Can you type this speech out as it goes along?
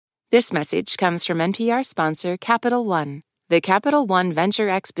This message comes from NPR sponsor Capital One. The Capital One Venture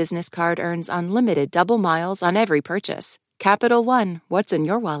X business card earns unlimited double miles on every purchase. Capital One, what's in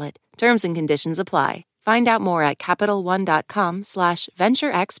your wallet? Terms and conditions apply. Find out more at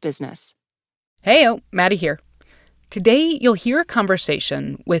CapitalOne.com/VentureXBusiness. Heyo, Maddie here. Today, you'll hear a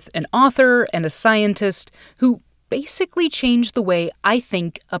conversation with an author and a scientist who basically changed the way I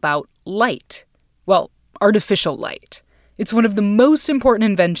think about light. Well, artificial light. It's one of the most important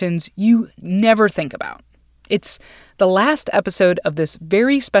inventions you never think about. It's the last episode of this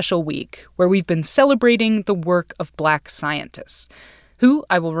very special week where we've been celebrating the work of Black scientists, who,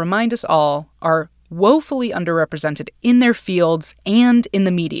 I will remind us all, are woefully underrepresented in their fields and in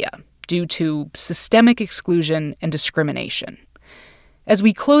the media due to systemic exclusion and discrimination. As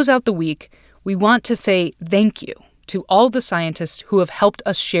we close out the week, we want to say thank you to all the scientists who have helped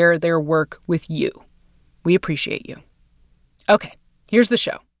us share their work with you. We appreciate you. Okay, here's the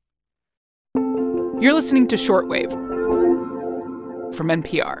show. You're listening to Shortwave from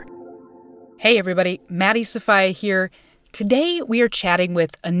NPR. Hey, everybody. Maddie Sofia here. Today, we are chatting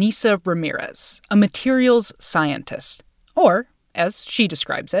with Anissa Ramirez, a materials scientist, or, as she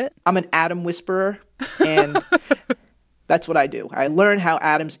describes it, I'm an atom whisperer, and that's what I do. I learn how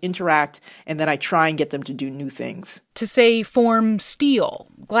atoms interact, and then I try and get them to do new things. To say form steel,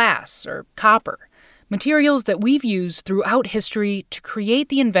 glass, or copper. Materials that we've used throughout history to create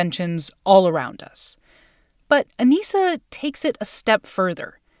the inventions all around us. But Anissa takes it a step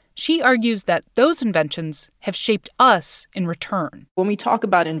further. She argues that those inventions have shaped us in return. When we talk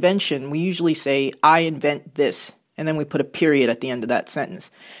about invention, we usually say, I invent this, and then we put a period at the end of that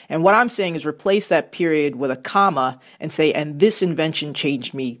sentence. And what I'm saying is replace that period with a comma and say, and this invention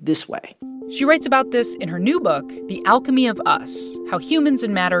changed me this way. She writes about this in her new book, The Alchemy of Us, How Humans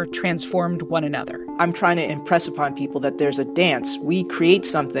and Matter Transformed One Another. I'm trying to impress upon people that there's a dance. We create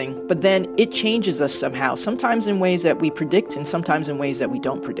something, but then it changes us somehow, sometimes in ways that we predict and sometimes in ways that we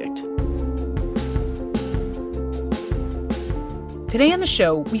don't predict. Today on the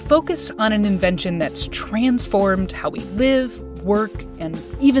show, we focus on an invention that's transformed how we live, work, and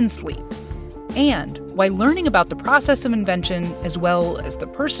even sleep. And why learning about the process of invention, as well as the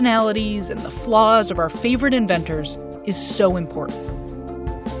personalities and the flaws of our favorite inventors, is so important.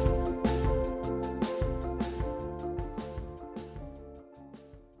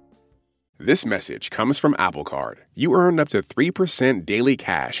 This message comes from Apple Card. You earn up to 3% daily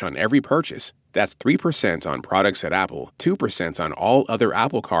cash on every purchase. That's 3% on products at Apple, 2% on all other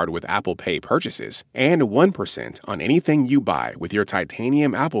Apple Card with Apple Pay purchases, and 1% on anything you buy with your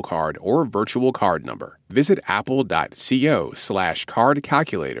titanium Apple Card or virtual card number. Visit apple.co/card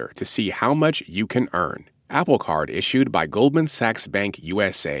calculator to see how much you can earn. Apple Card issued by Goldman Sachs Bank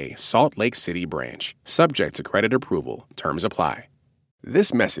USA, Salt Lake City branch. Subject to credit approval. Terms apply.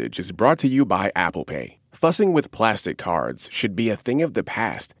 This message is brought to you by Apple Pay. Fussing with plastic cards should be a thing of the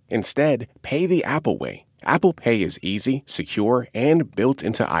past. Instead, pay the Apple way. Apple Pay is easy, secure, and built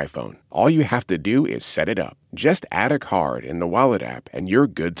into iPhone. All you have to do is set it up. Just add a card in the Wallet app and you're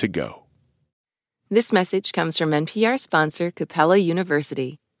good to go. This message comes from NPR sponsor Capella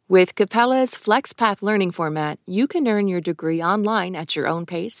University. With Capella's FlexPath learning format, you can earn your degree online at your own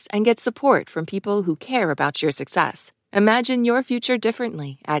pace and get support from people who care about your success. Imagine your future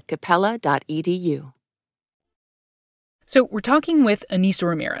differently at capella.edu. So we're talking with Anissa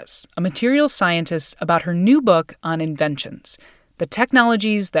Ramirez, a materials scientist, about her new book on inventions, the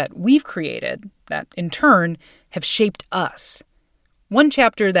technologies that we've created that, in turn, have shaped us. One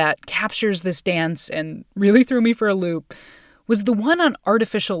chapter that captures this dance and really threw me for a loop was the one on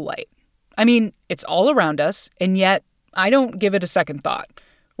artificial light. I mean, it's all around us, and yet I don't give it a second thought,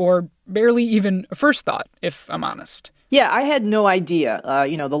 or barely even a first thought, if I'm honest. Yeah, I had no idea.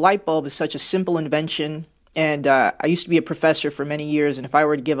 The light bulb is such a simple invention. And I used to be a professor for many years, and if I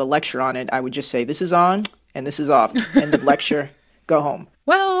were to give a lecture on it, I would just say, this is on and this is off. End of lecture. Go home.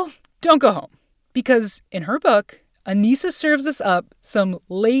 Well, don't go home. Because in her book, Anissa serves us up some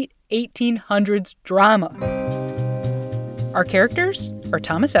late 1800s drama. Our characters are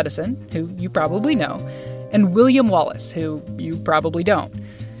Thomas Edison, who you probably know, and William Wallace, who you probably don't.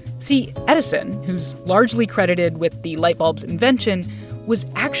 See, Edison, who's largely credited with the light bulb's invention, was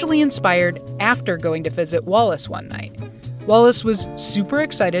actually inspired after going to visit Wallace one night. Wallace was super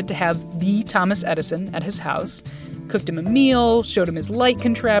excited to have the Thomas Edison at his house, cooked him a meal, showed him his light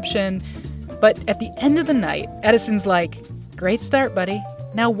contraption. But at the end of the night, Edison's like, "Great start, buddy.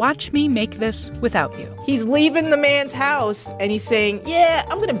 Now watch me make this without you." He's leaving the man's house, and he's saying, "Yeah,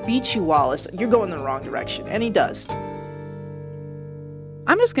 I'm going to beat you, Wallace. You're going in the wrong direction." And he does.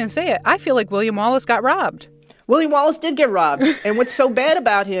 I'm just going to say it. I feel like William Wallace got robbed. William Wallace did get robbed. And what's so bad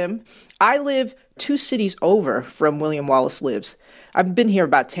about him, I live 2 cities over from William Wallace lives. I've been here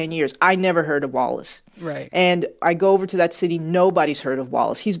about 10 years. I never heard of Wallace. Right. And I go over to that city, nobody's heard of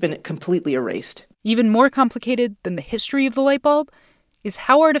Wallace. He's been completely erased. Even more complicated than the history of the light bulb is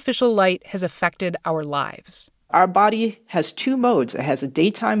how artificial light has affected our lives. Our body has 2 modes. It has a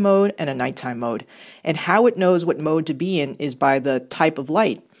daytime mode and a nighttime mode. And how it knows what mode to be in is by the type of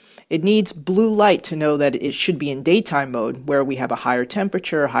light. It needs blue light to know that it should be in daytime mode, where we have a higher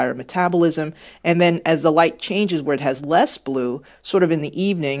temperature, higher metabolism. And then as the light changes where it has less blue, sort of in the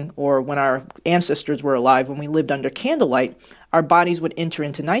evening or when our ancestors were alive, when we lived under candlelight, our bodies would enter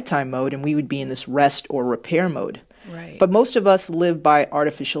into nighttime mode and we would be in this rest or repair mode. Right. But most of us live by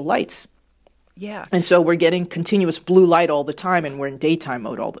artificial lights. Yeah. And so we're getting continuous blue light all the time and we're in daytime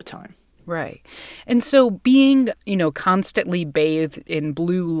mode all the time. Right. And so being, constantly bathed in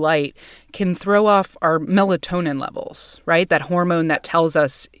blue light can throw off our melatonin levels, right? That hormone that tells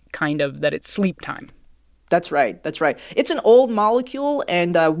us kind of that it's sleep time. That's right. That's right. It's an old molecule,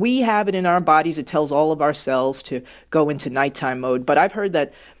 and we have it in our bodies. It tells all of our cells to go into nighttime mode. But I've heard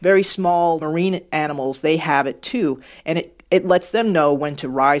that very small marine animals, they have it too, and it lets them know when to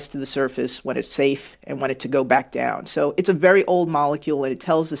rise to the surface, when it's safe, and when to go back down. So it's a very old molecule, and it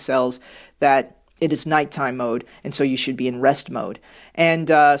tells the cells that it is nighttime mode, and so you should be in rest mode. And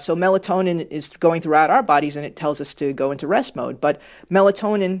so melatonin is going throughout our bodies, and it tells us to go into rest mode. But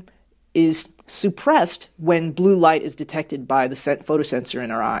melatonin is suppressed when blue light is detected by the photosensor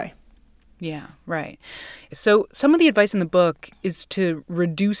in our eye. Yeah, right. So some of the advice in the book is to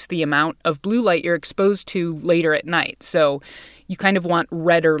reduce the amount of blue light you're exposed to later at night. So you kind of want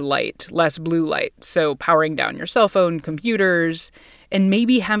redder light, less blue light. So powering down your cell phone, computers, and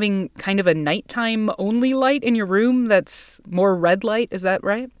maybe having kind of a nighttime only light in your room that's more red light. Is that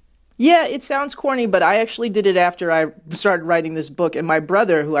right? Yeah, it sounds corny, but I actually did it after I started writing this book. And my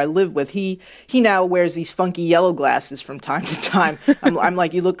brother, who I live with, he now wears these funky yellow glasses from time to time. I'm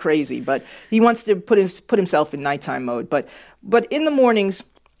like, you look crazy, but he wants to put himself in nighttime mode. But in the mornings,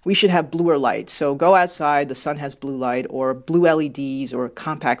 we should have bluer light. So go outside, the sun has blue light, or blue LEDs, or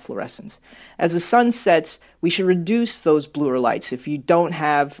compact fluorescence. As the sun sets, we should reduce those bluer lights. If you don't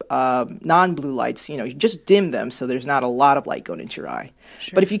have non-blue lights, you just dim them so there's not a lot of light going into your eye.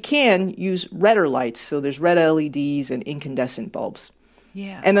 Sure. But if you can, use redder lights, so there's red LEDs and incandescent bulbs.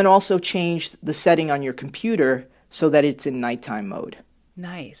 Yeah. And then also change the setting on your computer so that it's in nighttime mode.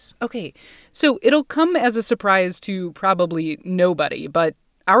 Nice. Okay, so it'll come as a surprise to probably nobody, but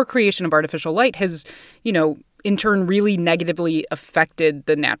our creation of artificial light has, in turn really negatively affected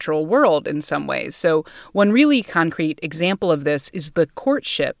the natural world in some ways. So one really concrete example of this is the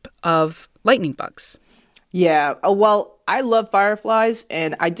courtship of lightning bugs. Yeah, well, I love fireflies,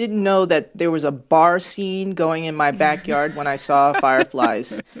 and I didn't know that there was a bar scene going in my backyard when I saw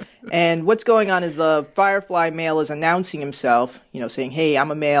fireflies. And what's going on is the firefly male is announcing himself, saying, hey,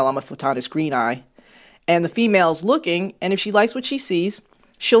 I'm a male, I'm a Photonus green eye. And the female's looking, and if she likes what she sees,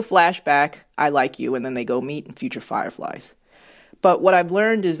 she'll flash back, I like you, and then they go meet in future fireflies. But what I've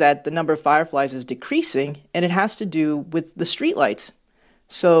learned is that the number of fireflies is decreasing, and it has to do with the streetlights.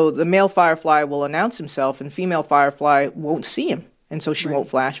 So the male firefly will announce himself, and female firefly won't see him, and so she won't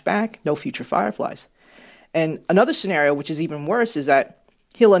flash back, no future fireflies. And another scenario, which is even worse, is that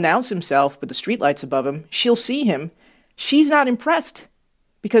he'll announce himself with the streetlights above him, she'll see him, she's not impressed.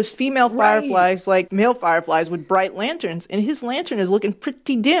 Because female fireflies like male fireflies with bright lanterns, and his lantern is looking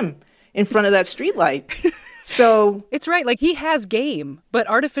pretty dim in front of that streetlight. So it's right, like he has game, but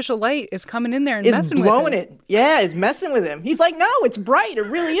artificial light is coming in there and messing with him. It's blowing it. Yeah, it's messing with him. He's like, no, it's bright. It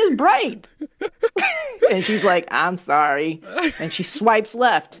really is bright. And she's like, I'm sorry. And she swipes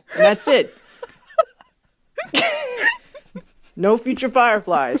left, and that's it. No future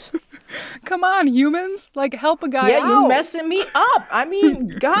fireflies. Come on, humans. Like, help a guy out. Yeah, you're messing me up. I mean,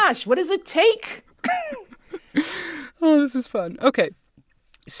 gosh, what does it take? Oh, this is fun. Okay.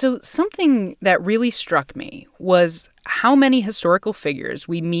 So something that really struck me was how many historical figures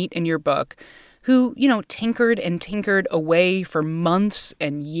we meet in your book who, tinkered and tinkered away for months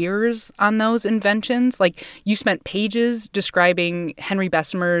and years on those inventions. Like, you spent pages describing Henry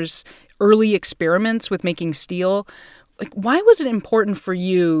Bessemer's early experiments with making steel. Like, why was it important for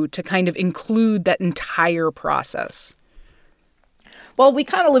you to kind of include that entire process? Well, we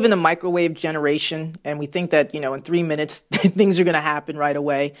kind of live in a microwave generation, and we think that, in 3 minutes, things are going to happen right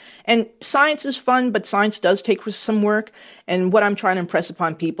away. And science is fun, but science does take some work. And what I'm trying to impress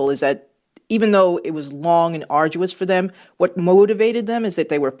upon people is that even though it was long and arduous for them, what motivated them is that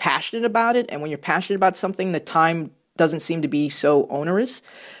they were passionate about it. And when you're passionate about something, the time doesn't seem to be so onerous.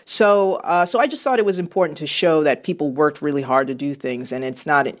 So I just thought it was important to show that people worked really hard to do things, and it's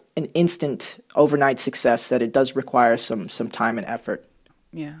not an instant overnight success, that it does require some time and effort.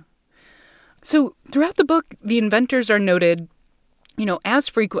 Yeah. So throughout the book, the inventors are noted, as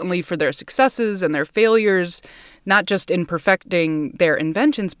frequently for their successes and their failures, not just in perfecting their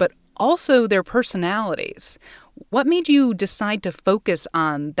inventions, but also their personalities. What made you decide to focus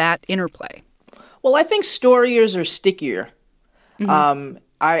on that interplay? Well, I think storiers are stickier. Mm-hmm.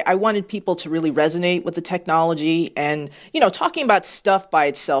 I wanted people to really resonate with the technology, and, talking about stuff by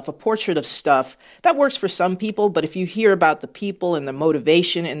itself, a portrait of stuff, that works for some people. But if you hear about the people and the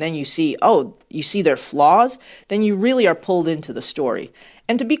motivation, and then you see their flaws, then you really are pulled into the story.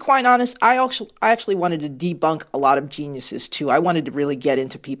 And to be quite honest, I actually wanted to debunk a lot of geniuses too. I wanted to really get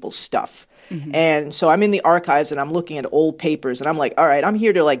into people's stuff. Mm-hmm. And so I'm in the archives and I'm looking at old papers and I'm like, all right, I'm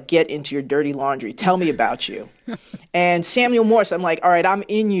here to get into your dirty laundry. Tell me about you. And Samuel Morse, I'm like, all right, I'm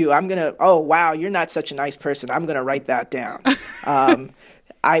in you. Oh, wow, you're not such a nice person. I'm going to write that down.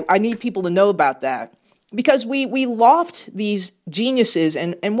 I need people to know about that. Because we loft these geniuses,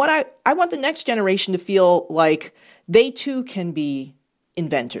 and what I want the next generation to feel like they too can be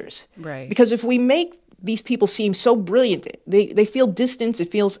inventors. Right. Because if we make these people seem so brilliant, they feel distant,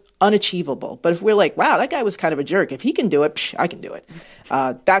 it feels unachievable. But if we're like, wow, that guy was kind of a jerk. If he can do it, I can do it.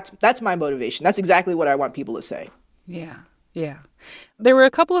 That's my motivation. That's exactly what I want people to say. Yeah. There were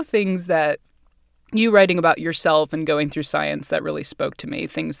a couple of things that you writing about yourself and going through science that really spoke to me,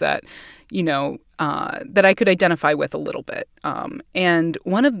 things that, that I could identify with a little bit. And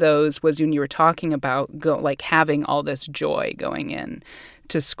one of those was when you were talking about having all this joy going in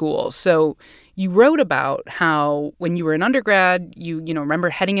to school. So you wrote about how when you were an undergrad, you remember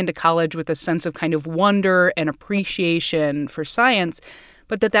heading into college with a sense of kind of wonder and appreciation for science,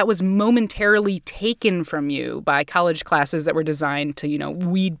 but that was momentarily taken from you by college classes that were designed to,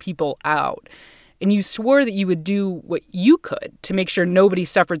 weed people out. And you swore that you would do what you could to make sure nobody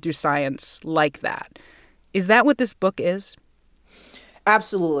suffered through science like that. Is that what this book is?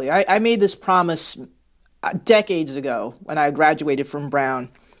 Absolutely. I made this promise decades ago when I graduated from Brown.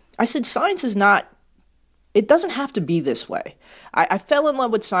 I said, science is not, it doesn't have to be this way. I fell in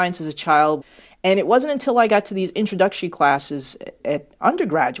love with science as a child, and it wasn't until I got to these introductory classes at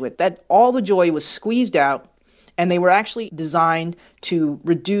undergraduate that all the joy was squeezed out. And they were actually designed to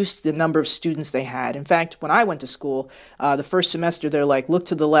reduce the number of students they had. In fact, when I went to school, the first semester, they're like, look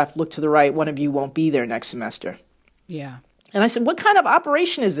to the left, look to the right. One of you won't be there next semester. Yeah. And I said, what kind of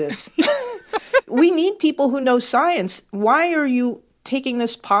operation is this? We need people who know science. Why are you taking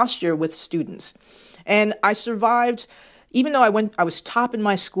this posture with students? And I survived. Even though I was top in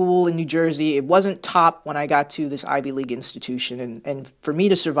my school in New Jersey, it wasn't top when I got to this Ivy League institution. And for me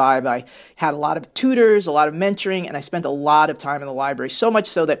to survive, I had a lot of tutors, a lot of mentoring, and I spent a lot of time in the library, so much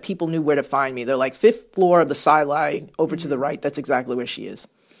so that people knew where to find me. They're like, 5th floor of the Sci-Li, over to the right. That's exactly where she is.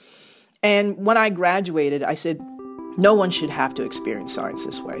 And when I graduated, I said, no one should have to experience science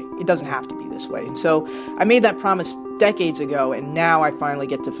this way. It doesn't have to be this way. And so I made that promise decades ago, and now I finally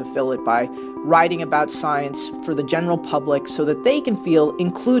get to fulfill it by writing about science for the general public so that they can feel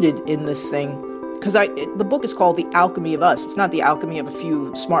included in this thing. Because the book is called The Alchemy of Us. It's not the alchemy of a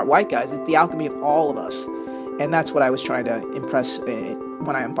few smart white guys. It's the alchemy of all of us. And that's what I was trying to impress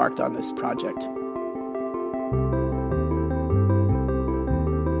when I embarked on this project.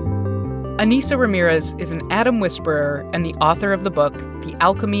 Anissa Ramirez is an atom whisperer and the author of the book, The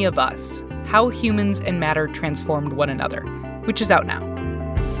Alchemy of Us, How Humans and Matter Transformed One Another, which is out now.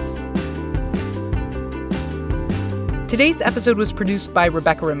 Today's episode was produced by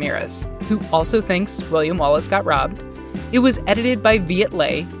Rebecca Ramirez, who also thinks William Wallace got robbed. It was edited by Viet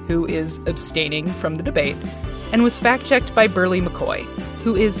Le, who is abstaining from the debate, and was fact-checked by Burley McCoy,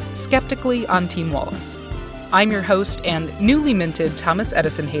 who is skeptically on Team Wallace. I'm your host and newly minted Thomas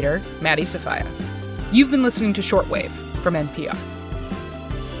Edison hater, Maddie Safaya. You've been listening to Shortwave from NPR.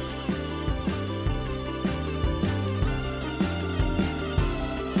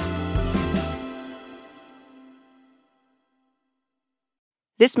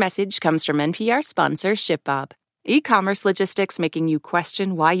 This message comes from NPR sponsor ShipBob. E-commerce logistics making you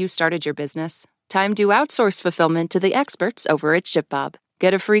question why you started your business? Time to outsource fulfillment to the experts over at ShipBob.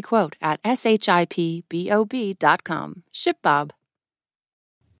 Get a free quote at shipbob.com. ShipBob.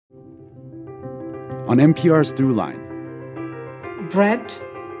 On NPR's Throughline. Bread,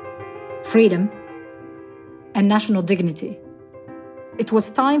 freedom, and national dignity. It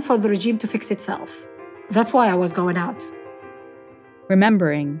was time for the regime to fix itself. That's why I was going out.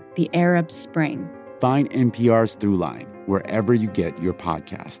 Remembering the Arab Spring. Find NPR's Throughline wherever you get your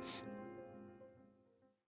podcasts.